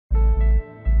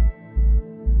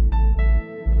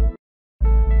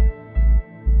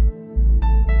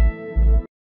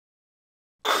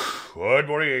Good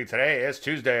morning. Today is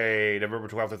Tuesday, November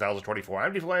 12th, 2024.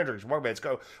 I'm Landry. Let's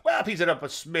go. Well, piece it up a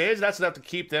smidge. That's enough to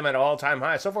keep them at all-time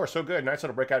high. So far, so good. Nice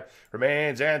little breakout.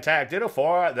 Remains intact. Ditto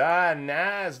for the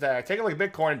NASDAQ. Take a look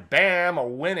at Bitcoin.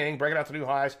 Bam, winning. Breaking out the new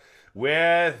highs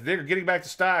with they're getting back to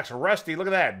stocks. Rusty, look at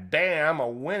that.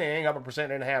 Bam, winning. Up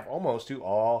 1.5%, almost to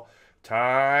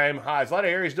all-time highs. A lot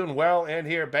of areas doing well in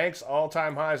here. Banks,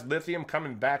 all-time highs. Lithium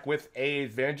coming back with a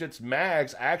vengeance.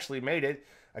 Mags actually made it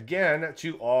again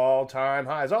to all-time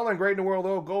highs. All in great in the world,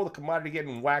 though. Gold, the commodity,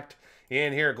 getting whacked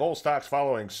in here. Gold stocks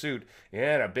following suit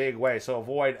in a big way, so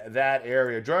avoid that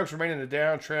area. Drugs remain in the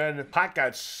downtrend. Pot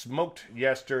got smoked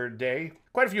yesterday.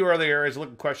 Quite a few early areas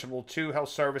looking questionable, too. Health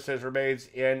services remains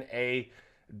in a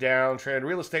downtrend.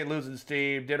 Real estate losing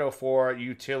steam. Ditto for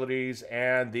utilities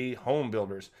and the home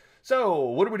builders. So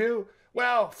what do?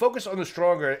 Well, focus on the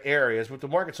stronger areas. With the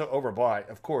market so overbought,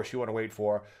 of course, you want to wait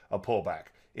for a pullback.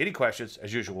 Any questions,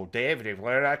 as usual, Dave at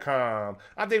DaveLandry.com.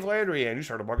 I'm Dave Landry, and you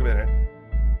start a market minute.